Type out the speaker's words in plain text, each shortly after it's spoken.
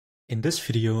In this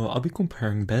video, I'll be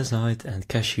comparing Bazzite and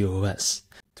CachyOS,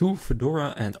 two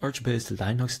Fedora and Arch-based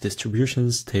Linux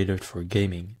distributions tailored for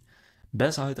gaming.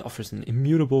 Bazzite offers an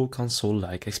immutable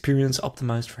console-like experience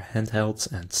optimized for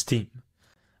handhelds and Steam,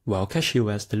 while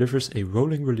CachyOS delivers a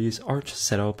rolling release Arch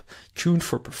setup tuned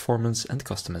for performance and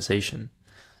customization.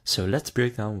 So let's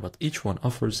break down what each one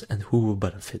offers and who will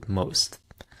benefit most.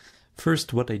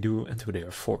 First, what they do and who they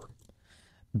are for.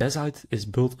 Bazzite is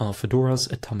built on Fedora's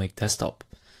Atomic desktop.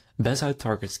 Bazzite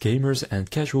targets gamers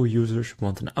and casual users who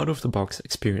want an out-of-the-box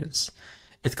experience.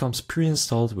 It comes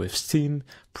pre-installed with Steam,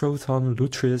 Proton,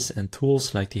 Lutris and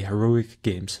tools like the Heroic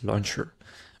Games launcher,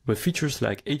 with features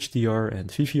like HDR and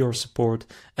VVR support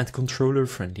and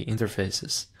controller-friendly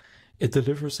interfaces. It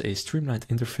delivers a streamlined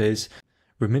interface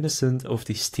reminiscent of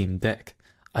the Steam Deck,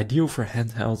 ideal for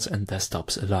handhelds and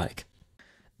desktops alike.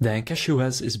 Then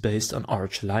CachyOS is based on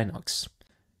Arch Linux.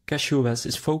 CachyOS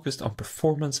is focused on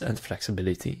performance and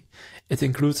flexibility. It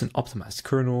includes an optimized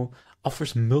kernel,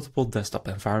 offers multiple desktop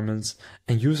environments,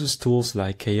 and uses tools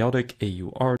like chaotic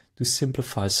AUR to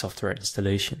simplify software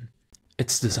installation.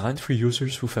 It's designed for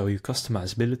users who value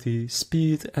customizability,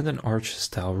 speed, and an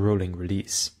Arch-style rolling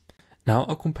release. Now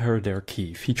I'll compare their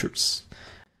key features.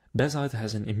 Bazzite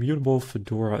has an immutable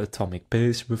Fedora Atomic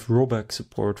base with rollback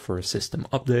support for system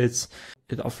updates.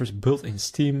 It offers built-in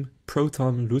Steam,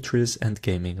 Proton, Lutris and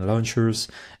gaming launchers,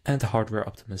 and hardware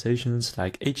optimizations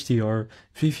like HDR,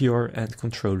 VVR and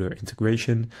controller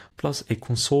integration, plus a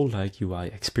console-like UI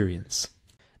experience.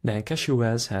 Then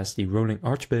CachyOS has the rolling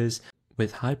Arch base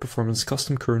with high-performance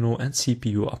custom kernel and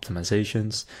CPU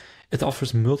optimizations. It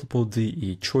offers multiple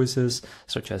DE choices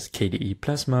such as KDE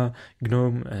Plasma,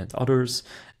 GNOME and others,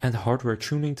 and hardware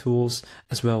tuning tools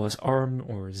as well as ARM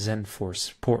or Zen Force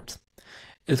support.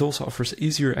 It also offers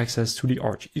easier access to the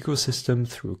Arch ecosystem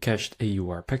through cached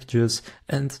AUR packages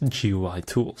and GUI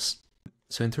tools.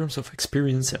 So in terms of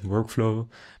experience and workflow,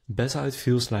 Bazzite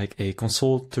feels like a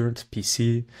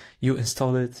console-turned-PC. You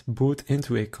install it, boot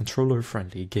into a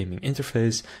controller-friendly gaming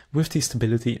interface with the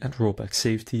stability and rollback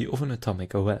safety of an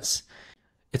Atomic OS.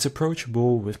 It's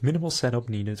approachable with minimal setup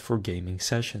needed for gaming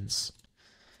sessions.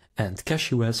 And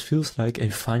CachyOS feels like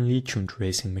a finely tuned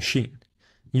racing machine.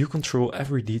 You control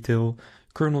every detail,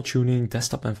 kernel tuning,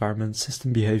 desktop environment,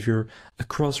 system behavior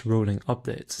across rolling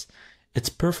updates. It's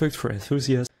perfect for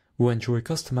enthusiasts who enjoy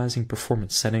customizing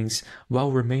performance settings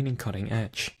while remaining cutting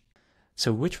edge.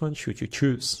 So which one should you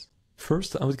choose?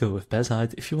 First, I would go with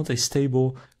Bazzite if you want a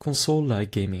stable,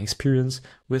 console-like gaming experience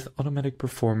with automatic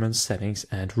performance settings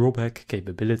and rollback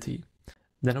capability.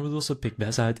 Then I would also pick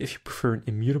Bazzite if you prefer an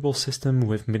immutable system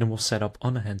with minimal setup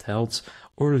on handhelds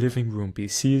or living room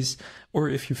PCs, or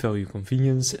if you value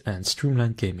convenience and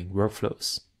streamlined gaming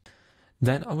workflows.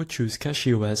 Then I would choose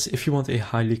CachyOS if you want a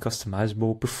highly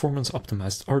customizable,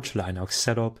 performance-optimized Arch Linux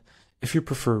setup, if you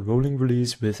prefer rolling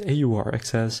release with AUR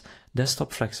access,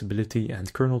 desktop flexibility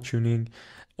and kernel tuning,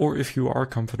 or if you are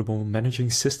comfortable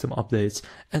managing system updates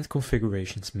and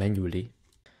configurations manually.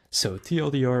 So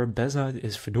TLDR, Bazzite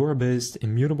is Fedora-based,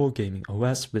 immutable gaming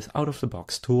OS with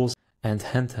out-of-the-box tools and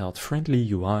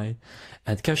handheld-friendly UI,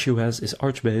 and CachyOS is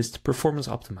Arch-based,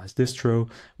 performance-optimized distro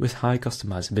with high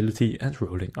customizability and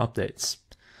rolling updates.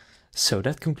 So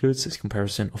that concludes this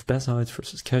comparison of Bazzite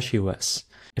versus CachyOS.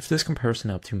 If this comparison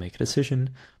helped you make a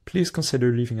decision, please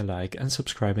consider leaving a like and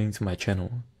subscribing to my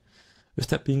channel. With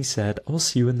that being said, I will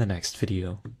see you in the next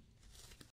video.